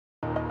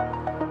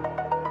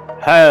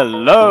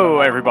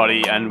Hello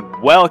everybody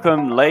and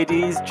welcome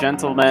ladies,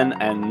 gentlemen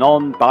and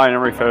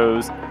non-binary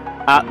foes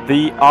at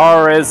the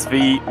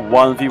RSV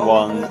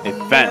 1v1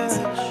 event.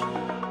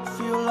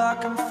 Feel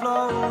like I'm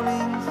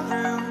floating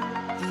through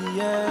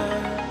the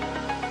air.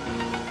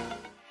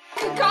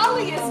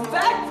 Kali is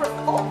back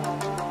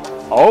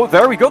from... Oh,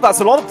 there we go,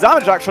 that's a lot of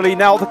damage actually.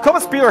 Now the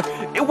Comet Spear,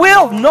 it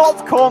will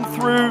not come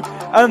through,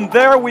 and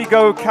there we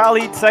go,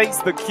 Kali takes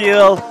the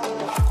kill.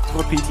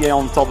 The PTA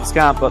on top of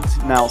Scab, but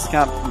now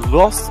Scab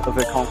lost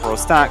the Conqueror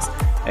stacks.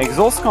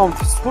 Exhaust comes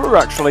through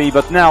actually,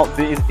 but now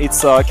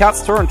it's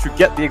Cat's turn to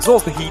get the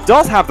exhaust, but he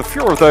does have the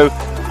Fuhrer though,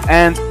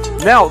 and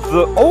now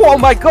the... Oh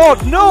my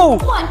god, no!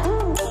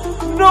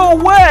 No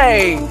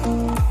way!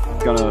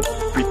 Gonna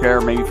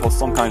prepare maybe for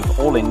some kind of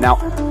all-in. Now,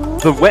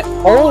 the wet...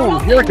 Oh,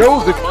 here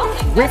goes the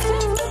Rift.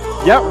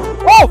 Yeah.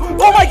 Oh!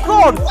 Oh my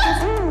god!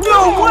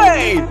 No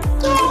way!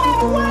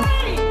 No way!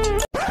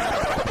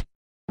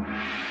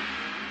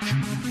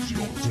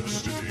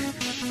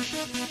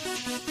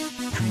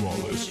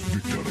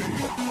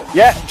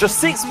 Yeah, just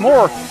 6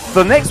 more.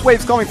 The next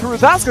wave's coming through.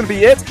 That's gonna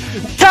be it.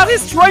 Cat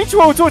is trying to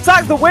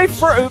auto-attack the wave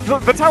for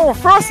the tower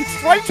first. He's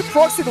trying to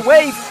proxy the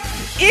wave.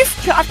 If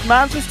Cat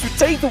manages to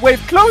take the wave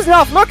close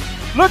enough, look,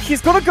 he's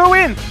gonna go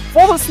in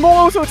for the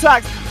small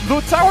auto-attack.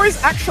 The tower is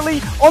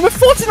actually on the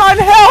 49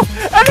 health,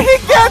 and he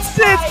gets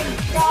it,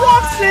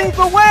 proxying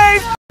the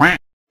wave.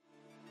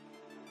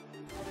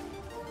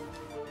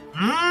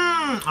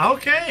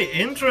 Okay,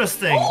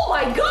 interesting. Oh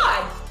my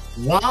god!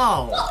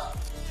 Wow.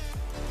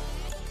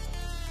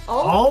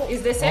 Oh,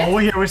 is this it? Oh,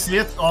 here we see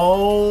it.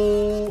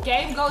 Oh.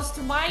 Game goes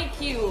to my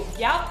cube.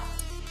 Yep.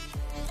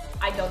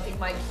 I don't think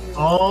my cube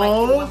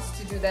wants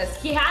to do this.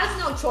 He has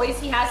no choice.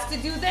 He has to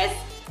do this.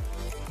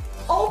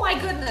 Oh my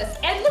goodness.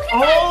 And look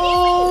at that.